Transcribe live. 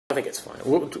I think it's fine.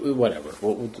 Whatever. Whatever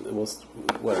happens.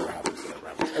 Whatever happens.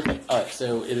 Okay. All right.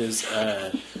 So it is.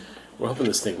 We're hoping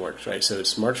this thing works, right? So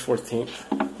it's March 14th,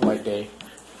 White Day.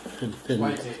 White Day.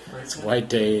 Right? It's White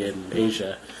Day in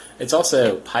Asia. It's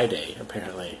also Pi Day,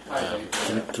 apparently.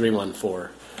 314.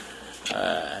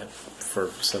 For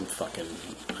some fucking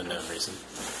unknown reason.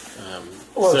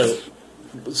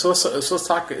 So let's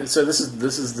talk. So this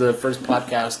is the first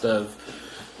podcast of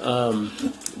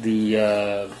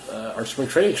our spring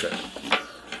training trip.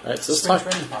 All right, so let's Spring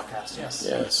talk. training podcast. Yes.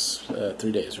 Yes,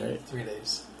 3 days, right? 3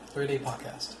 days. 3-day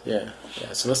podcast. Yeah.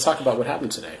 So let's talk about what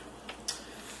happened today.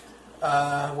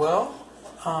 Flight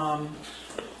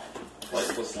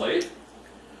was late.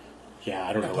 Yeah,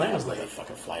 I don't know The what plane was happened with late. that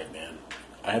fucking flight, man.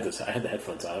 I had the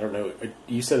headphones on. I don't know.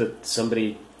 You said that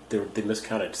somebody they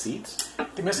miscounted seats.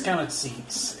 They miscounted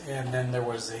seats, and then there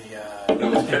was a. There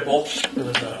was Pitbull.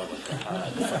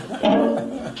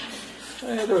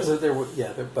 There was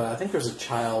but I think there was a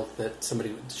child that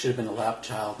somebody should have been a lap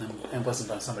child and wasn't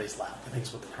on somebody's lap. I think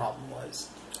is what the problem was.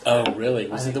 Oh, really?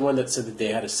 Was it the one that said that they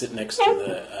had to sit next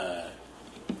to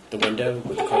the window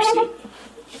with the car seat?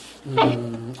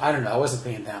 I don't know. I wasn't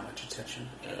paying that much attention.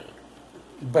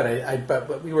 But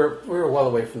but we were well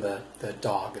away from the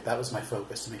dog. That was my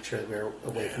focus, to make sure that we were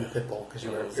away from the pit bull, because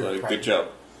you were Good job.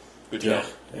 Good job.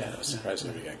 Yeah, I was surprised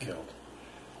nobody got killed.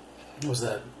 It was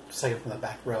the second from the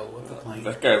back row of the plane.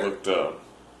 That guy looked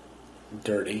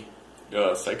Dirty.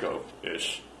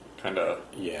 psycho-ish, kind of.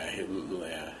 Yeah.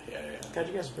 God,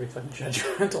 you guys are pretty fucking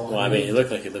judgmental. Well, I mean, he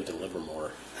looked like he lived in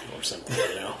Livermore or something,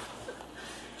 you know?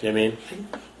 Do you know what I mean?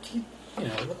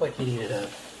 It looked like he needed a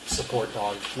support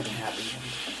dog to keep him happy.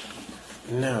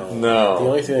 No. No. The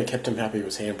only thing that kept him happy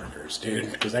was hamburgers,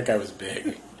 dude, because that guy was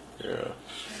big. Yeah.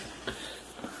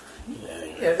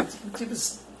 Yeah, it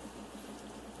was.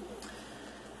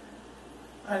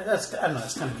 I don't know.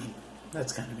 That's kind of mean.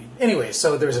 That's kind of mean. Anyway,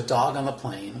 so there was a dog on the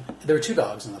plane. There were two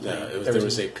dogs on the plane. No, there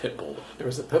was a pit bull. There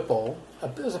was a pit bull.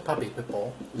 There was a puppy pit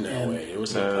bull. No way. It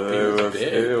was a No, puppy. It was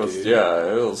big. It was. Dude.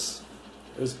 Yeah, it was.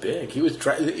 It was big. He was.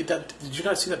 Did you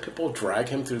not see that pit bull drag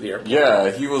him through the airport? Yeah,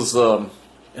 he was. And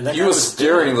that He guy was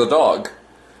steering the dog.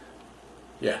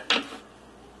 Yeah.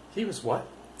 He was what?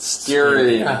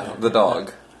 Steering Oh. the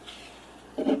dog.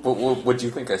 What do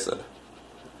you think I said?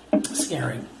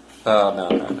 Scaring.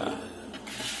 No.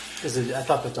 Because I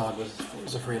thought the dog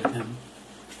was afraid of him.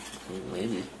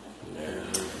 Maybe.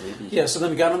 Yeah, so then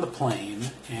we got on the plane,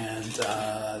 and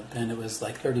then it was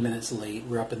like 30 minutes late.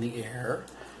 We're up in the air.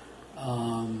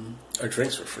 Our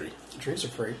drinks were free. Drinks are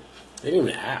free. They didn't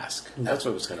even ask. No. That's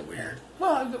what was kind of weird.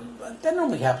 Well, that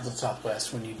normally happens at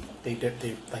Southwest when they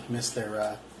like miss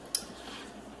their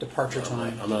departure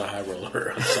time. I'm not a high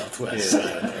roller on Southwest.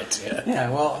 Yeah. Yeah,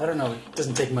 well, I don't know. It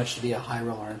doesn't take much to be a high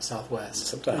roller in Southwest.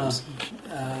 Sometimes.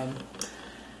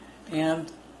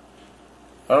 And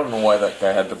I don't know why that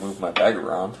guy had to move my bag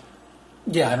around.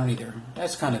 yeah, I don't either.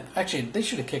 That's kind of actually they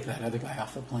should have kicked that other guy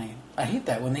off the plane. I hate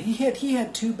that when he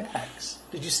had two bags.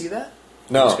 Did you see that?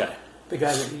 No. This guy. The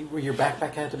guy where your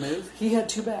backpack had to move. He had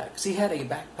two bags. He had a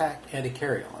backpack and a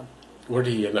carry-on. Where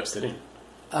did he end up sitting?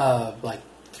 Like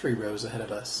 3 rows ahead of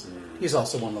us. He's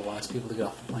also one of the last people to get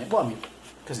off the plane. Well, I mean,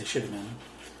 because he should have been.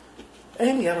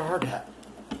 And he had a hard hat.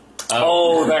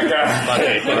 Oh, that guy.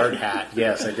 Fucking hard hat.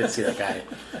 Yes, I did see that guy.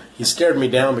 He stared me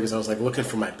down because I was like looking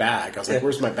for my bag. I was like,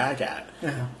 "Where's my bag at?"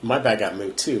 Yeah. My bag got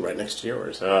moved too, right next to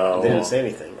yours. Oh. They didn't say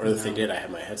anything, or if they did, I had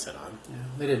my headset on. Yeah,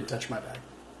 they didn't touch my bag.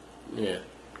 Yeah.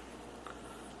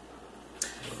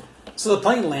 So the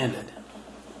plane landed,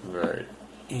 Right.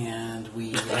 and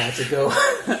we had to go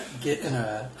get in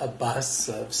a bus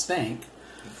of stank.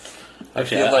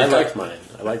 Actually, feel I like liked mine.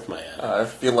 I liked my. I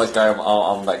feel like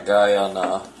I'm that guy on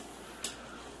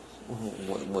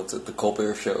what's it, the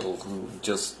Colbert Show, who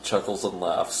just chuckles and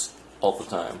laughs all the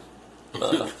time.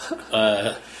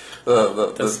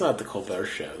 That's not the Colbert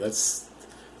Show. That's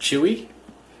Chewy.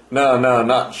 No,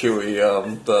 not Chewy.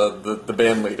 The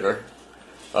band leader.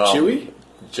 Chewy.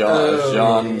 Jean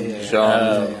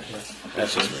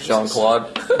That's just Jean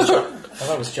Claude. I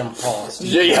thought it was John Paul.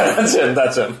 Yeah,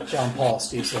 that's him. John Paul,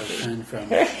 Steve's old friend from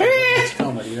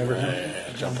Tacoma. Do you ever heard of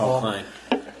him? John Paul Klein.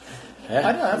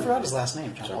 I know. I forgot his last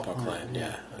name. John Paul Klein.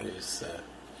 Yeah. He's,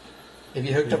 Have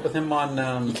you hooked up with him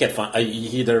on? you can't find.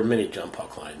 There are many John Paul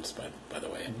Kleins, by the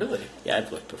way. Really? Yeah,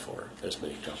 I've looked before. There's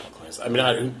many John Paul Kleins. I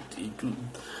mean,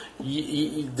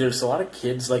 there's a lot of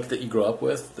kids like that you grow up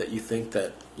with that you think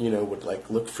that would like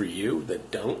look for you that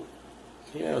don't.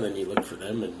 And then you look for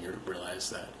them and you realize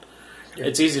that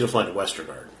it's easy to find a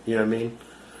Westergaard. You know what I mean?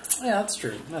 Yeah, that's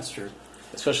true. That's true.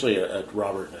 Especially a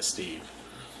Robert and a Steve.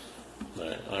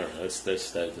 Right. I don't know. That's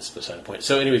beside the point.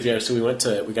 So, anyways, yeah. So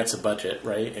we got some budget,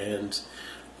 right? And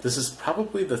this is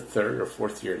probably the third or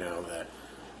fourth year now that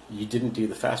you didn't do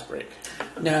the fast break.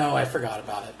 No, I forgot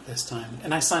about it this time,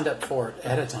 and I signed up for it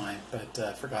at a time,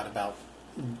 but forgot about.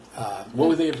 What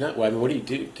would they have done? Well, I mean, what do you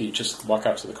do? Do you just walk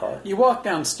out to the car? You walk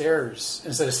downstairs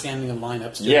instead of standing in line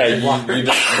upstairs. Yeah, you you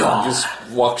just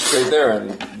walk straight there,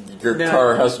 and your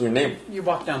car has your name. You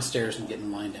walk downstairs and get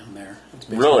in line down there. That's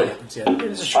basically Really? what happens. Yeah, it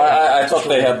is a short. I thought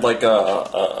they had like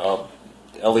a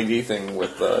LED thing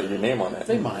with your name on it.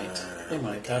 They might. They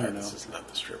might. I don't know. This is not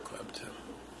the strip club, Tim.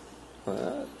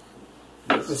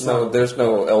 There's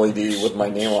no LED with my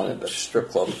name on it. That's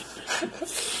strip club.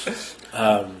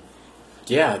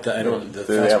 Yeah, I don't. Do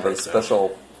they have a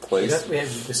special place?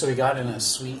 We got in a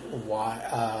sweet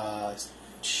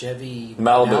Chevy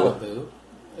Malibu.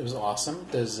 It was awesome.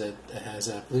 It has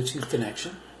a Bluetooth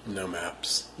connection. No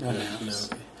maps. No maps.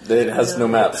 It has no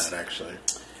maps. That, actually.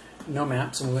 No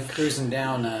maps, and we went cruising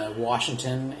down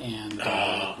Washington and.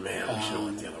 Oh man, we should have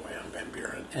went the other way on Van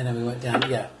Buren. And then we went down.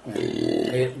 Yeah,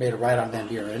 made a ride on Van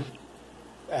Buren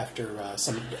after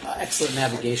some excellent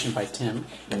navigation by Tim.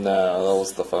 No, that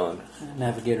was the phone.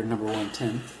 Navigator number 1,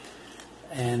 Tim.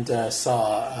 And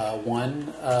saw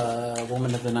one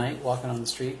woman of the night walking on the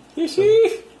street.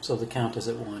 So the count is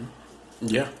at 1.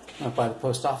 Yeah. Went by the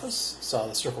post office, saw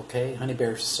the Circle K. Honey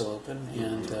Bear's is still open,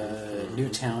 and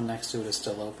Newtown next to it is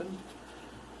still open.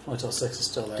 Motel 6 is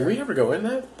still there. Did we ever go in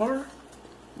that bar?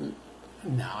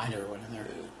 No, I never went in there.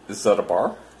 Is that a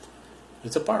bar?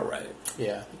 It's a bar, right?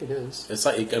 Yeah, I think it is. It's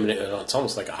like, I mean, it's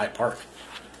almost like a Hyde Park.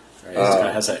 Right? It kind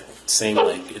of has that same,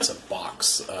 like, it's a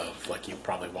box of, like, you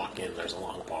probably walk in, there's a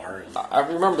long bar. And I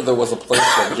remember there was a place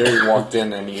that Gary walked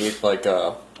in and he ate like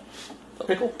a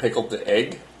pickled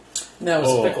egg. No, it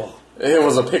was a pickle. It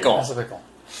was a pickle. It was a pickle.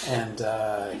 And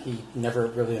he never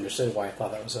really understood why I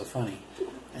thought that was so funny.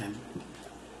 And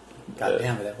God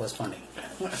damn it, that was funny.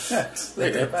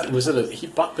 was it he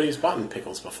bought, but he's bought in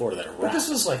pickles before that are But wrapped. this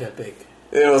was like a big...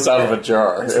 It was out of a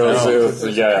jar. It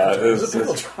was a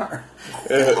pickle jar.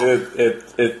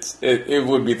 It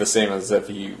would be the same as if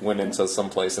you went into some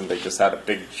place and they just had a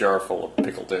big jar full of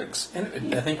pickled eggs.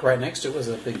 And I think right next to it was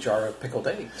a big jar of pickled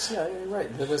eggs. Yeah, you're right.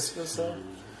 It was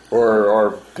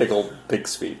or pickled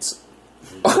pig's feet.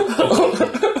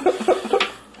 Oh,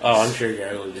 I'm sure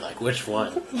Gary would be like, which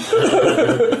one?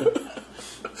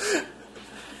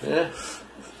 Yeah.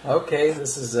 Okay,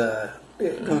 this is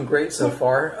going great so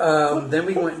far. Then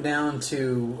we went down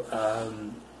to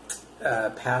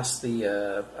past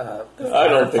the I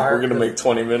don't think we're going to make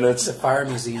 20 minutes. The fire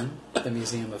museum, the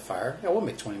Museum of Fire. Yeah, we'll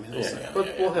make 20 minutes. Yeah,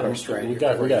 We'll hit our stride. We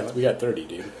got 30,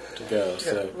 dude, to go.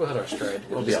 So We'll hit our stride.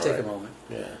 We'll be just take all right. a moment.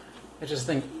 yeah. I just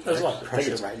think there's a lot of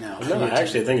pressure right now. No, I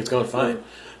actually think it's going fine. To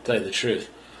tell you the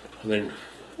truth. I mean,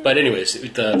 but anyways,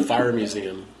 the fire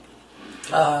museum.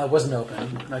 It wasn't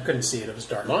open. I couldn't see it. It was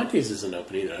dark. Monty's isn't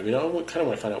open either. I mean, I kind of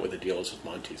want to find out what the deal is with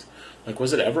Monty's. Like,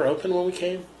 was it ever open when we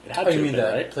came? It had Oh, to you mean have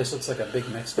been, that right? place looks like a big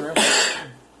Mexican restaurant?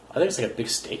 I think it's like a big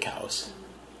steakhouse,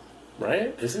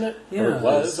 right? Isn't it? Yeah, Or it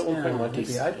was it at one is. point. Yeah,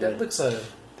 Monty's. maybe. That looks that.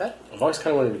 I've always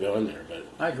kind of wanted to go in there, but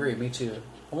I agree. Me too.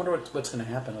 I wonder what's going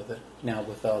to happen with it now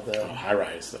with all the. high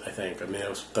rise. I think. I mean,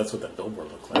 that's what that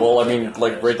billboard looked like. Well, I mean,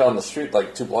 like right down the street,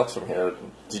 like 2 blocks from here.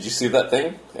 Did you see that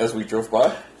thing as we drove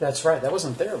by? That's right. That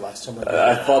wasn't there last time.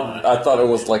 I thought it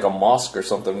was like a mosque or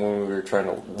something when we were trying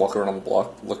to walk around the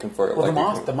block looking for it. Well,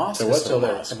 like the mosque There is was still a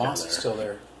there. mosque The down mosque is there. still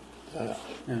there.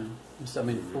 Yeah. So, I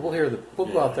mean, we'll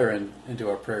go out there and do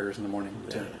our prayers in the morning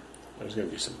too. Yeah. There's going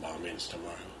to be some bombings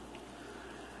tomorrow.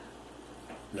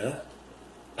 No?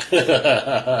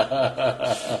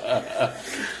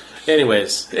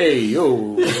 Anyways, hey,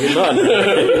 yo, get on.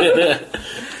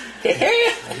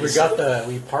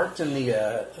 We parked in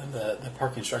the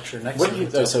parking structure next to the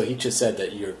hotel. So he just said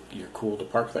that you're cool to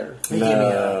park there? He gave me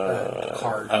a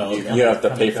card. Oh, you, okay. you have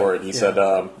to pay for it. He Yeah. said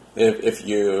if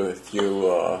you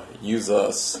use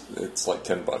us, it's like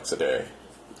 $10 a day.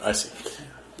 I see.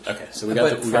 Okay, so we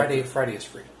got But Friday is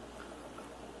free.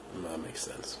 That makes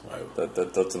sense.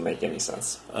 That doesn't make any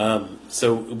sense.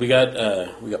 So we got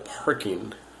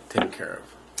parking taken care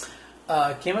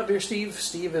of. Came up here, Steve.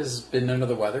 Steve has been under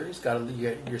the weather. He's got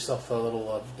yourself a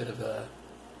little bit of a.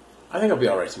 I think I'll be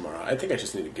all right tomorrow. I think I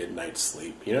just need a good night's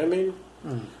sleep. You know what I mean?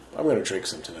 I'm going to drink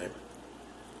some tonight.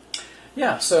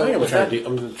 Yeah. So I think with I'm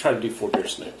going to try to do 4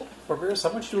 beers tonight. 4 beers.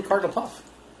 How much do a Cardinal Puff?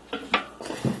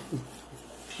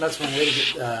 That's one way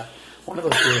to get one of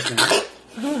those beers now.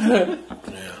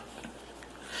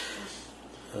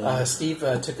 Yeah. Steve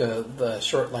took the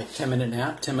short, 10-minute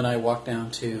nap. Tim and I walked down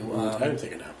to I didn't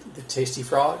take a nap. the Tasty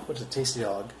Frog. What is it? Tasty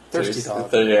Dog. Thirsty Dog.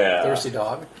 Yeah. Thirsty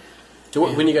Dog.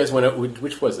 So when you guys went out,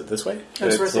 which was it? This way?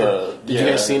 It's right there. Did you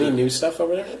guys see any new stuff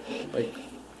over there? Like,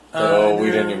 No,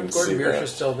 we didn't even Gordon see Biersch that.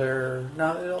 is still there.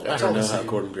 No, I don't know how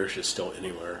Gordon Biersch is still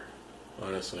anywhere.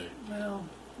 Honestly. Well,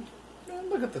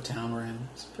 look at the town we're in.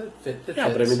 It Yeah,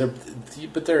 but I fits.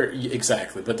 mean, they're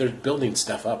exactly. But they're building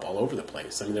stuff up all over the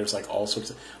place. I mean, there's like all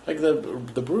sorts of like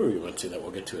the brewery we went to that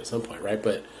we'll get to at some point, right?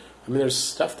 But I mean, there's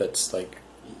stuff that's like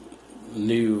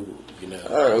new. You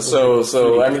know.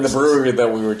 So I mean, the brewery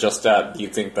that we were just at. Do you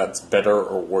think that's better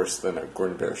or worse than a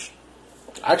Gordon Biersch?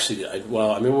 Actually,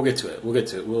 well, I mean, we'll get to it.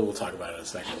 We'll talk about it in a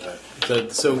second.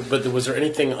 But was there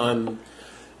anything on?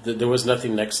 There was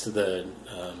nothing next to the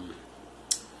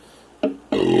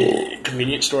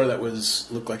convenience store that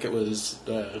looked like it was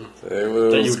that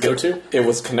you would go to. It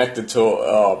was connected to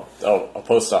a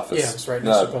post office. Yeah, it's right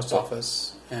next to the post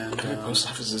office. And How many post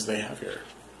offices they have here?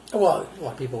 well, a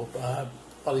lot of people,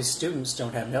 all these students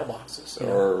don't have mailboxes. You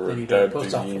know, Or they need that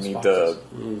post you office need boxes.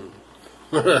 to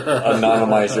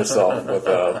anonymize yourself with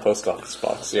a post office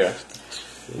box. Yeah.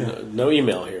 No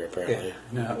email here apparently. Yeah.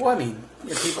 No. Well, I mean,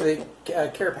 people they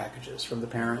care packages from the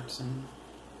parents and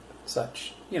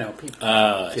such. You know, people,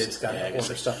 kids got to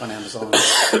order stuff on Amazon.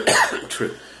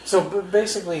 True. So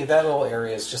basically, that little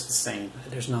area is just the same.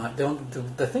 There's not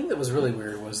the thing that was really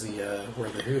weird was the where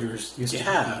the Hooters used to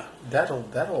be. That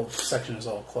whole section is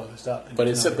all closed up. But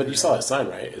you saw that sign,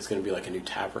 right? It's going to be like a new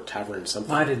tavern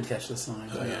something. I didn't catch the sign.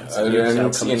 Oh, yeah. I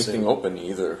didn't see anything open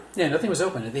either. Yeah, nothing was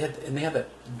open. And they had that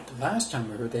last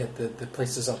time we were. They had the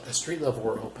places up the street level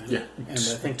were open. Yeah. And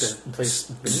I think the place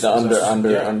The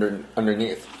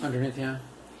underneath. underneath, yeah,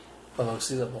 below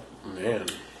sea level. Man,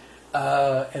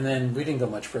 And then we didn't go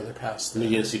much further past. you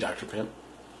going to see Dr. Pimp?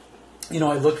 You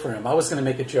know, I looked for him. I was going to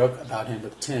make a joke about him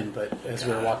with Tim, but as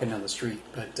we were walking down the street,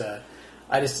 but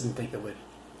I just didn't think it would.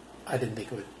 I didn't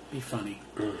think it would be funny.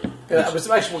 Mm-hmm. I was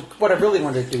actually what I really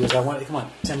wanted to do is come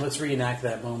on, Tim, let's reenact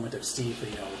that moment of Steve.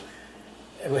 You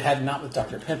know, it had not with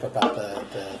Dr. Pimp about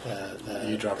the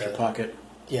You dropped your pocket.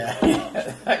 Yeah,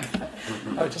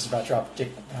 I was just about to drop a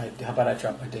dick. How about I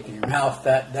drop my dick in your mouth?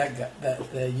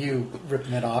 That you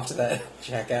ripping it off to that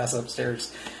jackass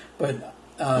upstairs, but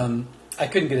I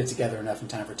couldn't get it together enough in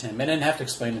time for Tim, and I didn't have to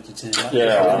explain it to Tim.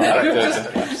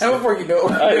 Yeah, and before you know,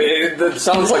 that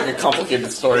sounds like a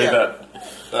complicated story that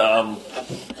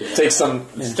takes some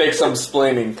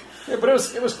explaining. yeah, but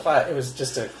it was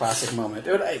just a classic moment.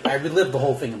 I relived the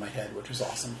whole thing in my head, which was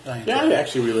awesome. I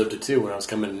actually relived it too when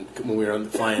we were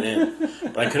flying in,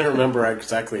 but I couldn't remember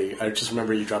exactly. I just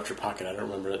remember you dropped your pocket. I didn't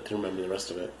remember the rest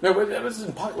of it. No, but it was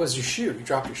in pocket. Was your shoe? You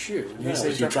dropped your shoe.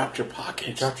 You dropped your pocket.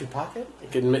 You dropped your pocket.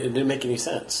 It didn't make any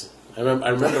sense. I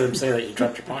remember him saying that you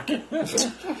dropped your pocket.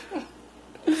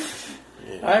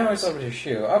 I always thought it was your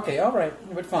shoe. Okay, all right,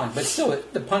 but fine. But still,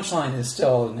 the punchline is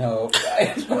still no.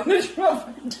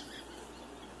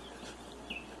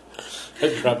 I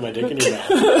dropped my dick in your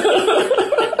mouth.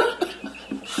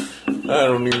 I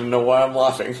don't even know why I'm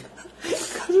laughing.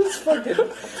 It's fucking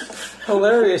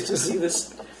hilarious to see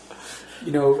this,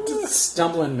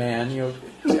 stumbling man. I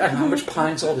don't know how much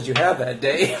pine sol did you have that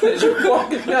day as you're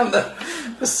walking down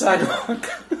the sidewalk.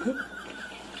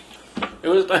 It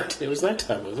was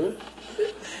nighttime, wasn't it?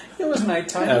 It was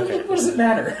nighttime. Okay. What does it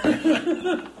matter?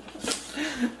 I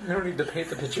don't need to paint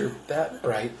the picture that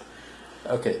bright.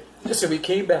 Okay, so we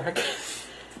came back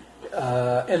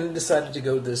and decided to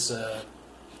go to this.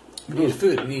 We needed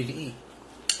food. We needed to eat.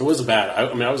 It wasn't bad.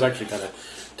 I was actually kind of,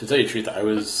 to tell you the truth, I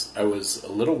was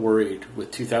a little worried with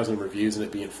 2,000 reviews and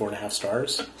it being 4.5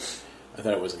 stars. I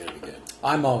thought it wasn't going to be good.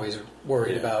 I'm always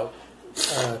worried about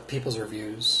people's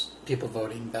reviews, people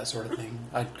voting, that sort of thing.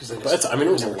 It was a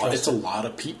lot. It's a lot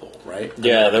of people, right?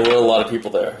 Yeah, there were a lot of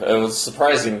people there. It was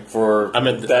surprising for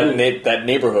that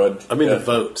neighborhood. I mean the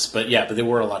votes, but there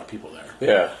were a lot of people there.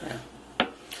 Yeah.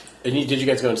 And did you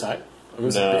guys go inside? No.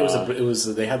 It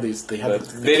was. They had these. They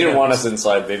didn't want us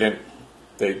inside. They didn't.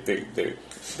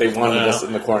 They wanted us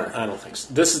in the corner. I don't think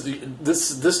so.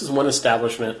 This is one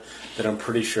establishment that I'm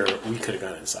pretty sure we could have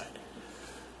gone inside.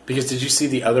 Because did you see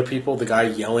the other people? The guy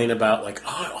yelling about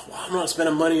I'm not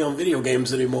spending money on video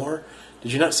games anymore.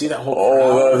 Did you not see that whole?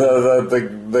 Oh,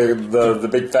 the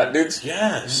big fat dudes.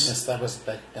 Yes. I missed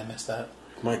that.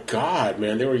 My God,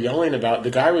 man! They were yelling about.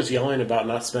 The guy was yelling about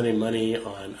not spending money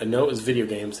on. I know it was video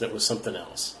games, and it was something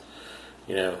else.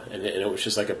 And it was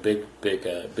just like a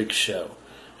big show.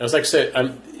 I was like,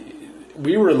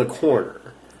 we were in the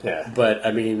corner. Yeah. But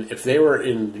I mean, if they were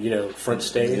in front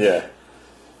stage. Yeah.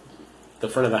 The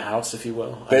front of the house, if you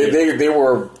will. They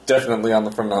were definitely on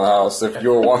the front of the house. If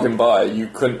you were walking by, you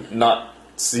couldn't not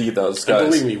see those guys.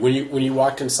 And believe me, when you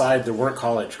walked inside, there weren't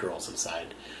college girls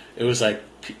inside. It was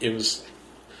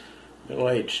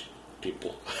middle-aged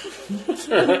people.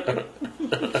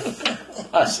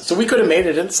 Us. So we could have made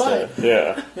it inside.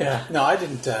 Yeah. Yeah. No, I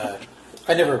didn't.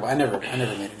 I never made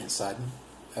it inside.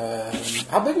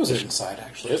 How big was it inside?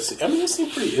 Actually, It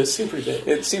seemed pretty big.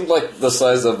 It seemed like the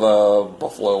size of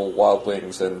Buffalo Wild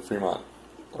Wings in Fremont.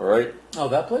 All right, oh,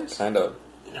 that place. kind of.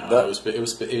 No, it was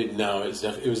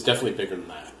definitely bigger than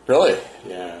that. Really?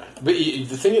 Yeah, but the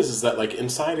thing is that like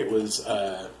inside it was.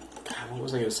 God, what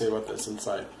was I going to say about this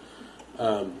inside?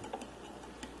 Yeah,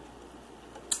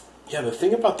 the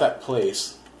thing about that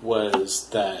place was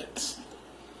that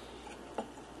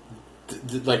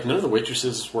like none of the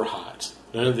waitresses were hot,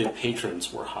 none of the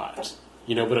patrons were hot,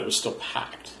 but it was still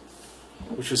packed,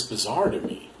 which was bizarre to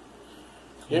me.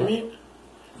 You know what I mean?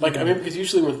 Like, because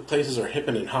usually when places are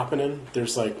hippin' and hoppin',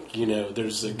 there's like,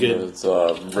 there's a good... It's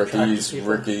Ricky's.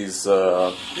 There's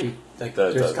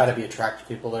got to be attractive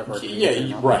people there.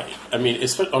 Right. I mean,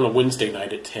 it's on a Wednesday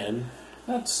night at 10.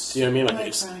 That's. You know what I mean? I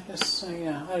guess.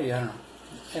 Yeah. I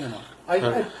don't know. I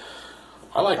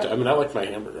liked it. I liked my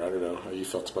hamburger. I don't know how you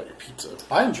felt about your pizza.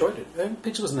 I enjoyed it.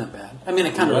 Pizza wasn't that bad. I mean,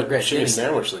 it kind of looked great. Chicken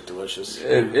sandwich looked delicious.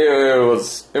 It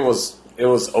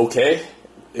was okay.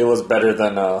 It was better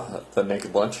than the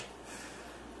Naked Lunch.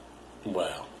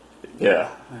 Wow. Yeah.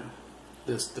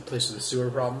 The place with the sewer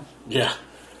problem. Yeah.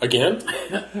 Again?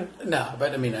 No,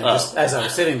 but I mean, as I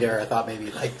was sitting there, I thought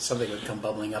maybe like something would come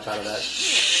bubbling up out of that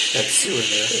sewer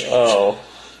there. Oh.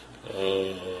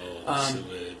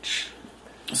 Sewage.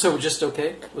 So just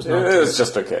okay? It was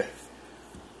just okay.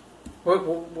 What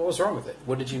was wrong with it?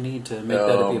 What did you need to make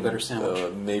that be a better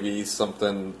sandwich? Maybe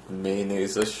something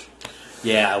mayonnaise-ish.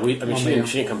 Yeah, she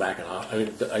didn't come back and offer.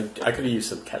 I could have used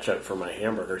some ketchup for my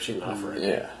hamburger. She didn't offer it.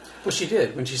 Yeah. Well, she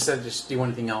did when she said, "Just do you want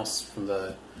anything else from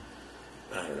the?"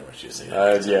 I don't know what she was saying.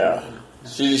 Yeah.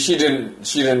 She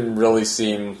didn't really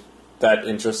seem that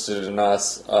interested in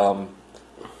us. I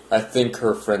think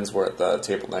her friends were at the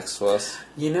table next to us.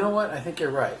 You know what? I think you're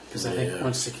right. Because I think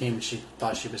once she came, she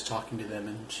thought she was talking to them,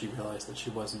 and she realized that she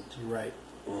wasn't. You're right.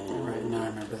 You're right. Now I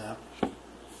remember that.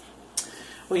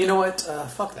 Well, you know what?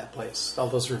 Fuck that place. All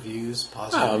those reviews,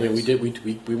 positive. Reviews.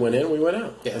 We went in, we went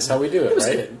out. Yeah, that's how we do it, was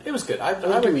right? Good. It was good. I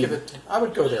would give it. I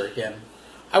would go there again.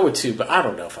 I would too, but I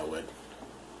don't know if I would.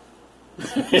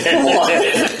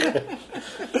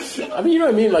 You know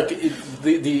what I mean? Like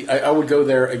I would go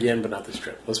there again, but not this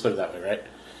trip. Let's put it that way, right?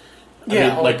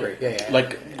 I agree. Yeah.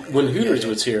 Like when Hooters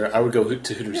was here, I would go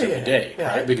to Hooters every day,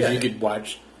 right? Because you could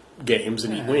watch games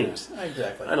and eat wings.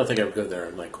 Exactly. I don't think I would go there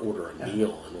and like order a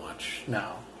meal and watch.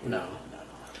 No.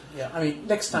 Yeah, I mean,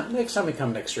 next time we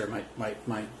come next year, I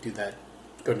might do that.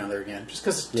 Go down there again, just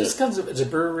because it's a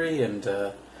brewery and.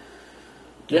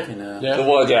 Yeah.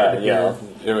 Well, yeah.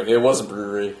 It was a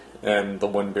brewery, and the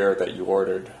one beer that you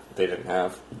ordered, they didn't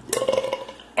have.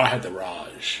 I had the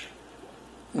Raj.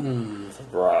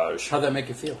 Raj. How'd that make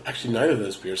you feel? Actually, neither of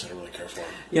those beers I don't really care for. I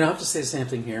have to say the same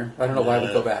thing here. I don't know why I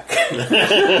would go back.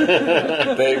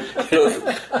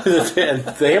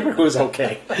 The hamburger was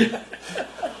okay.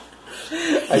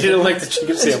 I didn't like the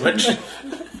chicken sandwich.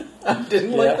 I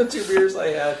didn't like the two beers I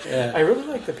had. Yeah. I really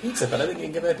like the pizza, but I think you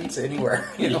can get that pizza anywhere.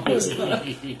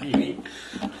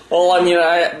 Well, I mean,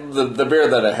 the beer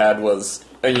that I had was,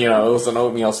 it was an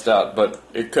oatmeal stout, but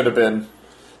it could have been.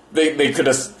 They could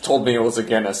have told me it was a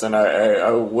Guinness, and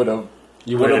I would have.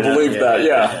 You would have believed that,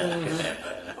 yeah.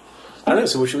 I don't know.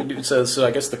 So what should we do? So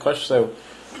I guess the question. So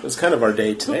it's kind of our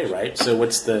day today, right? So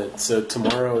so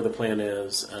tomorrow the plan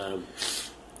is.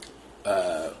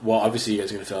 Well, obviously you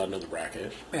guys are going to fill out another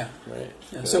bracket. Yeah. Right.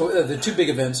 Yeah. So the two big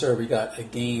events are we got a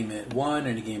game at 1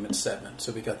 and a game at 7.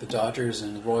 So we got the Dodgers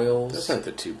and Royals. That's not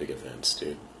the two big events,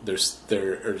 dude. There's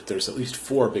at least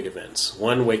 4 big events.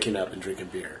 1, waking up and drinking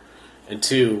beer. And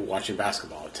 2, watching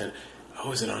basketball at 10.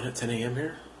 Oh, is it on at 10 a.m.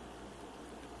 here?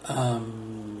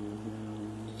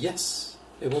 Yes,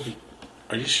 it will be.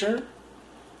 Are you sure?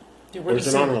 Yeah, or is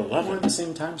it on at 11? We're in the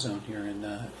same time zone here. Are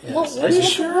you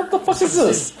sure? What the fuck is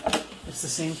this? It's the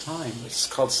same time. It's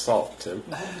called salt, Tim.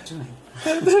 What are you doing?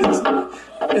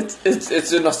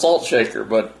 It's in a salt shaker,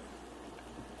 but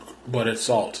it's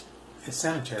salt. It's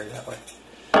sanitary that way.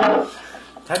 How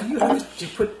do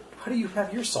you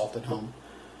have your salt at home?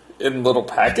 In little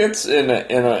packets in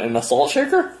a salt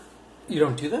shaker? You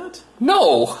don't do that?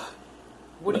 No.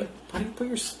 What do you put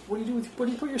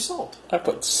your salt? I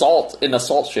put salt in a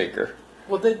salt shaker.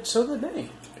 Well, so did they.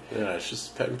 Yeah, it's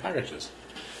just in packages.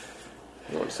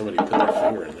 I don't want somebody to put their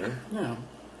finger in there. No.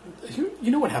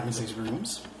 You know what happens in these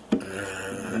rooms?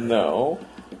 No.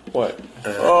 What?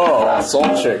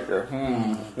 Salt shaker.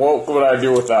 What would I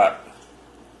do with that?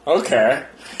 Okay.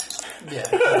 Yeah.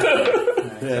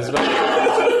 Yeah, it's about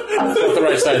the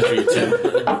right size for you, Tim.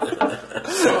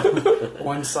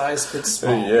 One size fits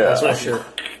small. Yeah. That's for sure.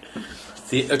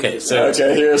 Okay,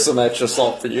 Okay, here's some extra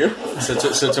salt for you.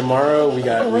 so tomorrow we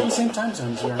got. We're in the same time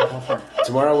zone as we are in California.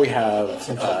 Tomorrow we have.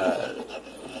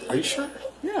 Are you sure?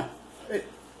 Yeah.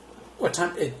 What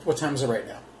time is it right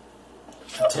now?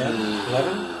 10?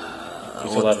 11?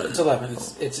 It's 11. It's 11.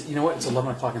 It's you know what? It's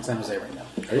 11 o'clock in San Jose right now.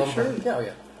 Are you sure? Yeah,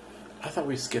 yeah. I thought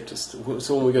we skipped. So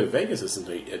when we go to Vegas, it's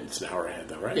an hour ahead,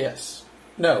 though, right? Yes.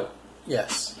 No.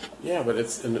 Yes. Yeah, but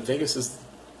Vegas is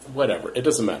whatever. It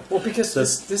doesn't matter. Well, because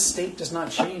this state does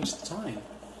not change the time.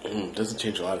 Doesn't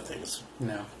change a lot of things.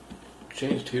 No.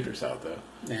 Changed Hooters out though.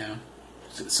 Yeah.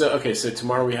 So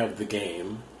tomorrow we have the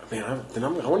game. I mean, I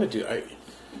want to do. I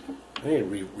need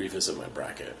to revisit my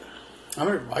bracket. I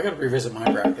got to revisit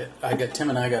my bracket. Tim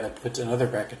and I got to put another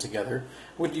bracket together.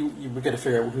 We got to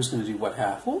figure out who's going to do what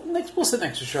half. We'll sit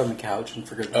next to each other on the couch and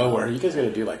figure it out. Oh, are you guys going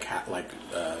to do like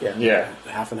yeah,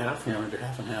 half and half? Yeah, we're going to do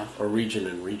half and half. Or region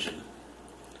and region?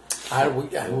 Who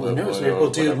knows? Maybe we'll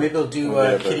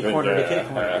do kitty corner to kitty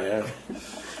corner.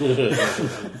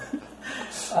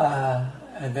 Yeah.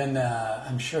 And then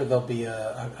I'm sure there'll be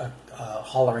a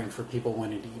hollering for people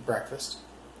wanting to eat breakfast.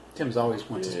 Tim's always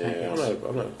wants his pancakes.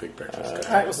 I'm not a big breakfast guy.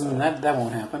 All right, well, so then that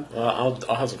won't happen. I'll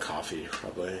have some coffee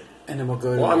probably. And then we'll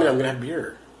go to... Well, I mean, I'm going to have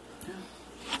beer. Yeah,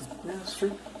 that's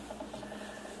true.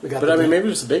 Maybe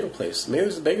there's a bagel place. Maybe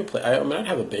there's a bagel place. I might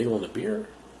have a bagel and a beer.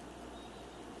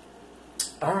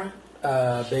 All right.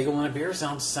 Bagel and a beer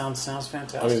sounds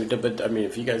fantastic. I mean,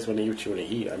 if you guys want to eat what you want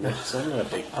to eat, I'm not a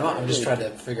big... I'm just trying to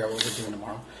figure out what we're doing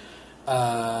tomorrow.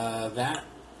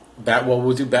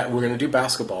 We're going to do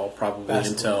basketball probably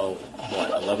until,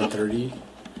 11:30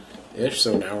 ish,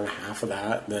 so an hour and a half of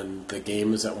that. Then the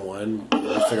game is at 1.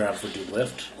 We'll figure out if we do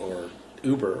Lyft or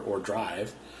Uber or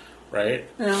drive, right?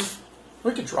 Yeah.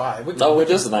 We could drive. It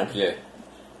is an IPA.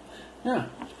 Yeah.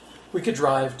 We could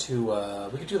drive to,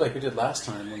 we could do like we did last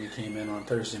time when we came in on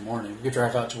Thursday morning. We could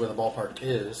drive out to where the ballpark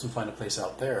is and find a place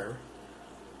out there.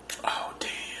 Oh, damn.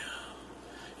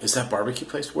 Is that barbecue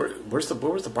place? Where's the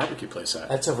barbecue place at?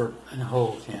 That's over in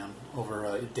Hoboken,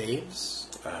 over Dave's.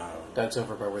 That's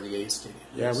over by where the A's stadium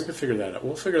is. Yeah, we can figure that out.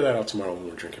 We'll figure that out tomorrow when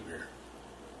we're drinking beer.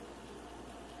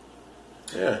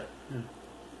 Yeah.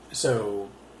 So,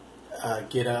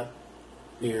 get up,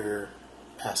 beer,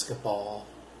 basketball,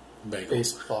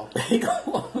 baseball,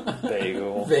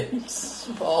 bagel,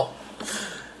 baseball.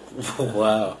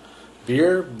 Wow.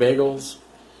 Beer, bagels,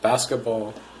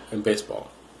 basketball, and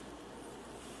baseball.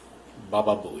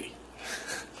 Baba Booey.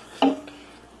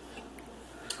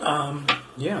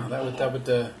 Yeah, that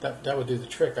would do the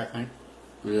trick, I think.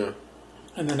 Yeah.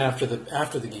 And then after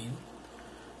the game,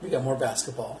 we got more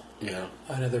basketball. Yeah.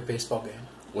 Another baseball game.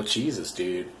 Well, Jesus,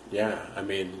 dude. Yeah, I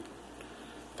mean,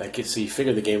 so you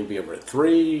figure the game would be over at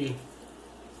 3.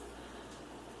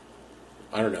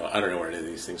 I don't know where any of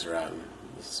these things are at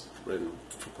in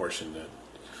proportion to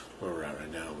where we're at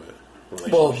right now, but.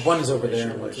 Well, one is over there.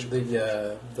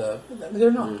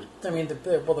 They're not. I mean,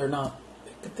 they're not.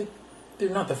 They're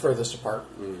not the furthest apart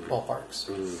ballparks.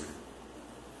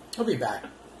 I'll be back.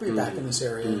 We'll be back in this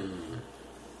area.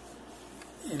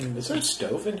 Is there a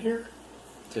stove in here?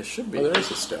 There should be. Oh, there is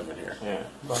a stove in here. Yeah.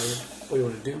 What do you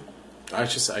want to do? I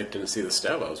didn't see the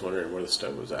stove. I was wondering where the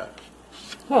stove was at.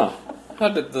 Huh. How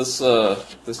did this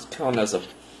count as a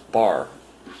bar?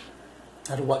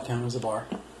 How did what count as a bar?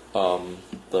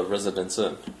 The Residence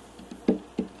Inn.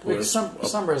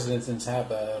 Some residences have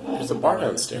there's a bar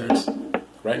downstairs.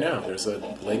 Right now, there's a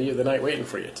lady of the night waiting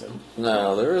for you, Tim.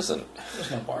 No, there isn't.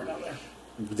 There's no bar down there.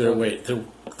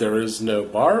 There is no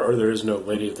bar, or there is no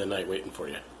lady of the night waiting for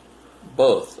you?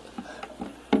 Both.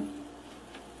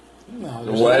 No,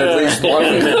 At least one.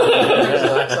 there's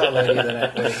a lady of the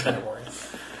night waiting for you.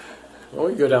 Well,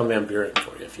 we can go down Van Buren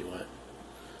for you if you want.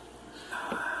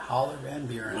 Holler Van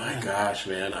Buren. My gosh,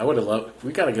 man. I would have loved...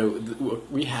 We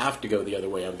have to go the other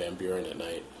way on Van Buren at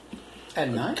night. At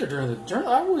night or during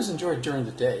I always enjoy it during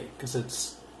the day, because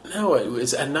it's... No,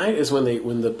 it's at night is when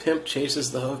the pimp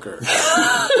chases the hooker.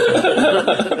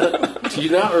 Do you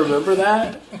not remember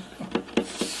that? Do you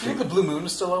think the Blue Moon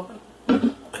is still open?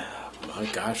 My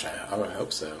gosh, I would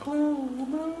hope so.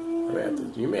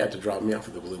 You may have to drop me off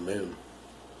at the Blue Moon.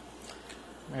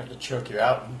 I may have to choke you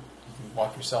out and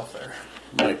walk yourself there.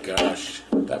 My gosh,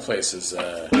 that place is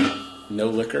no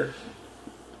liquor.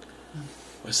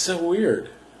 It's so weird.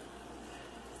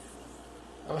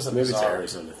 That was a Maybe bizarre.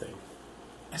 it's an Arizona thing.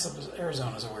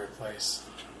 Arizona's a weird place.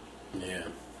 Yeah.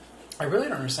 I really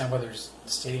don't understand why there's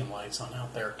stadium lights on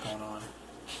out there going on.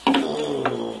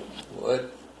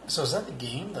 What? So is that the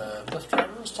game the Lyft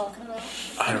driver was talking about?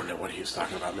 I don't know what he was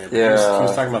talking about, man. Yeah. He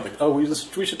was talking about we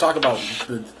should talk about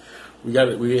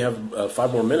we have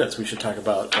 5 more minutes. We should talk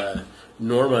about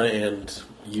Norma and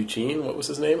Eugene. What was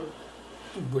his name?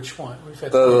 Which one? We've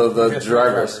had The three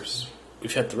drivers.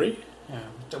 We've had 3. Yeah,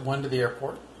 one to the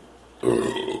airport.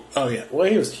 Oh yeah. Well,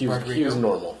 he was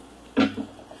normal.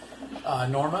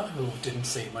 Norma, who didn't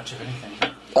say much of anything.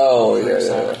 Oh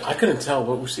yeah. I couldn't tell.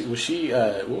 What was she?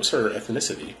 What was her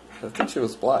ethnicity? I think she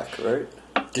was black, right?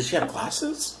 Did she have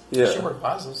glasses? Yeah. She wore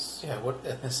glasses. Yeah, what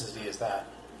ethnicity is that?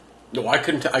 No, I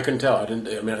couldn't. I couldn't tell. I didn't.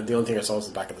 I mean, the only thing I saw was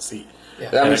the back of the seat.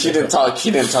 Yeah, I mean, she didn't talk. She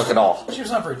didn't talk at all. She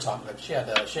was not very talkative. She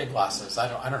had glasses. I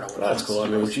don't know what. Well, that's cool. I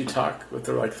mean, would you talk with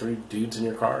there like 3 dudes in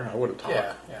your car? I wouldn't talk.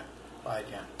 Yeah.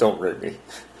 Don't rate me.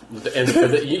 And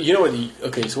you know what?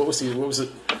 Okay, so what was the?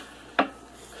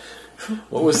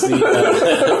 What was the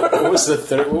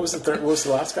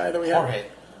last guy that we had? Jorge.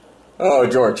 Oh,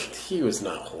 George. He was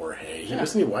not Jorge.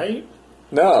 Wasn't he white?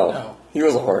 No. He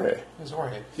was a Jorge. It was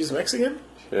Jorge. He's Mexican?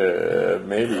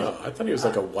 Maybe. Oh, I thought he was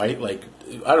like a white,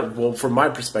 I don't. Well, from my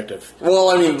perspective. Well,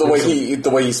 I mean, the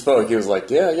way he spoke, he was like,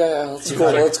 yeah, that's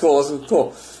cool.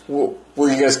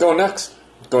 Where you guys going next?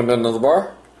 Going down to the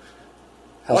bar?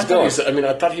 How's it going?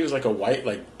 I thought he was like a white,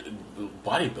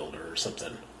 bodybuilder or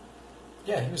something.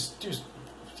 Yeah, he was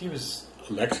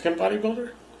A Mexican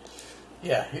bodybuilder?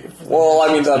 Yeah. Well,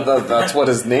 I mean, that's what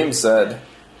his name said.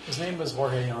 His name was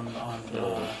Jorge on the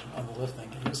Lyft thing.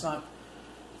 He was not.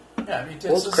 Yeah, I mean,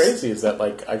 what's crazy is that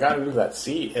I got into that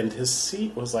seat and his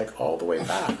seat was all the way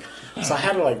back, so I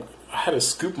had to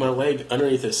scoop my leg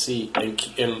underneath his seat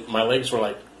and my legs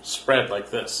were spread like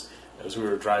this as we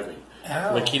were driving.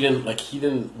 Oh. He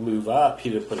didn't move up. He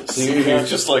didn't put his seat. He was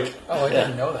just I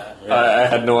didn't know that. Yeah. I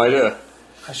had no idea.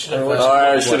 I should have.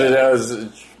 I should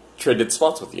have traded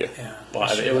spots with you. Yeah,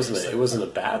 but it wasn't a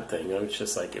bad thing. It was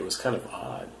just it was kind of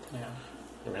odd. Yeah,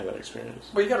 never had that experience.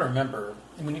 Well, you got to remember.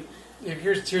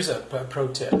 Here's a pro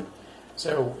tip.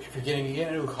 So if you get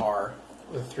into a car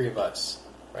with the 3 of us,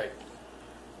 right,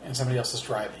 and somebody else is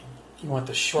driving, you want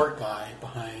the short guy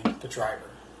behind the driver,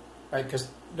 right? Because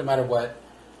no matter what,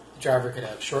 the driver could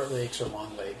have short legs or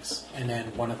long legs, and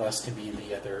then one of us can be in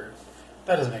the other.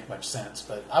 That doesn't make much sense,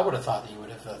 but I would have thought that you would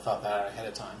have thought that out ahead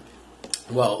of time.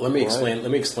 Well, let me explain.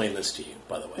 Let me explain this to you,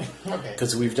 by the way. Okay.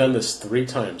 Because we've done this 3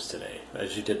 times today,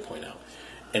 as you did point out,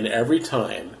 and every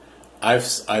time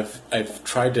I've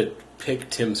tried to pick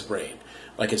Tim's brain.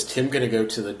 Is Tim going to go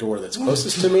to the door that's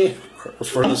closest to me or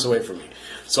furthest away from me?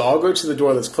 So I'll go to the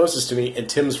door that's closest to me, and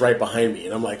Tim's right behind me,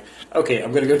 and I'm like, okay,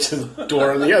 I'm going to go to the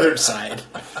door on the other side.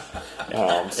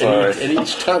 Oh, I'm sorry. And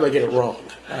each time I get it wrong.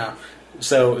 Yeah.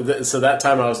 So that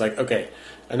time I was like, okay,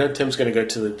 I know Tim's going to go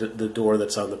to the door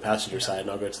that's on the passenger side,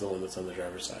 and I'll go to the one that's on the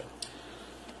driver's side.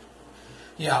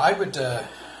 Yeah, I would.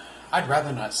 I'd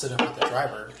rather not sit up with the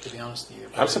driver, to be honest with you.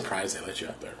 I'm surprised they let you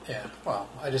up there. Yeah, well,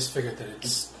 I just figured that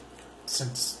it's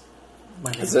since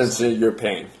my name Since you're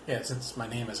paying. Yeah, since my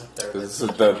name is up there. But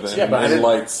I didn't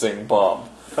like sing Bob.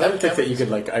 But I don't think that you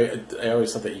could I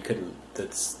always thought that you couldn't.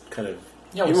 That's kind of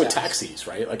even with taxis,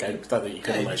 right? I thought that you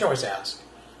couldn't. You always ask.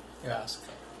 You ask.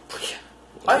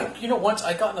 Once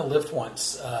I got in a lift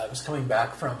once. I was coming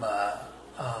back from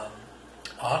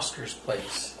Oscar's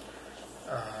place.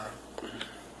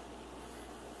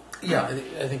 Yeah,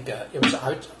 I think it was.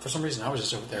 For some reason, I was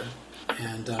just over there,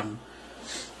 and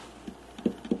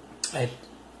I had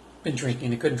been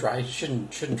drinking. I couldn't drive.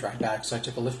 Shouldn't drive back, so I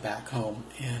took a lift back home,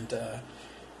 and so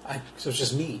it was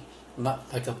just me.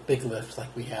 Not like a big lift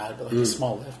like we had, but a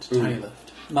small lift, tiny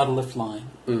lift, not a lift line.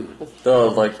 Oh,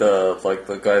 like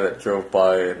the guy that drove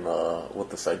by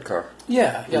with the sidecar.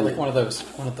 Yeah, like one of those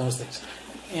things.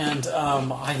 And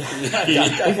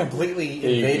I completely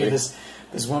invaded this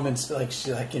woman's I just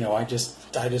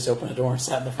opened the door and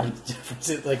sat in the front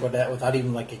seat without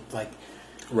even right,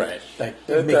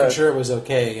 making sure it was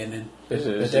okay, and then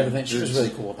but everything. She was really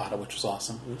cool about it, which was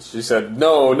awesome. She said,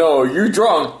 "No, you're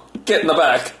drunk. Get in the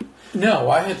back." No,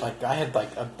 I had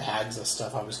bags of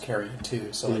stuff I was carrying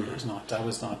too, so it was not. I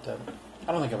was not.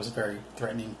 I don't think I was a very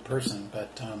threatening person,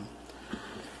 but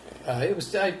it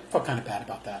was. I felt kind of bad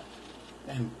about that,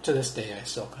 and to this day, I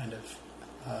still kind of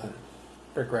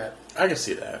regret. I can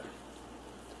see that.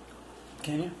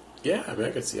 Can you? Yeah, I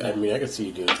can see. I could see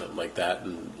you doing something like that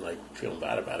and feeling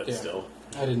bad about it. Yeah. Still,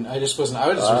 I didn't. I just wasn't.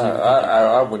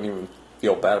 I wouldn't even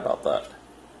feel bad about that.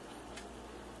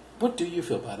 What do you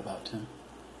feel bad about, Tim?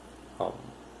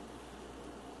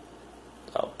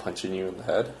 Punching you in the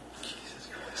head. Jesus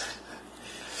Christ!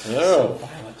 Oh,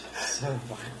 So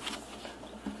violent.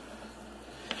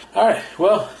 All right.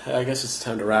 Well, I guess it's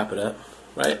time to wrap it up,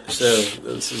 right? So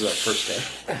this is our first day.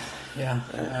 Yeah.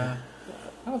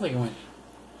 I don't think it went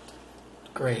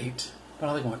great. But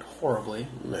I don't think it went horribly.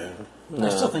 No. I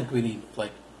still think we need,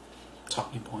 like,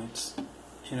 talking points.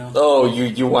 You know? Oh,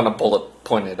 you want to bullet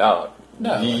point it out.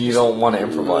 No. You don't want to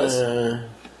improvise.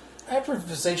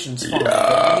 Improvisation's fine,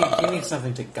 but you need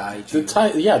something to guide you.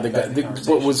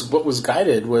 What was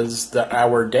guided was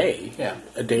our day. Yeah.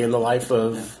 A day in the life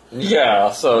of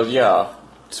Yeah, so, yeah.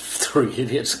 3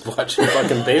 idiots watching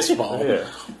fucking baseball. Yeah.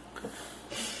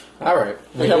 All right.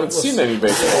 We haven't seen any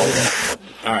baseball.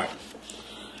 All right.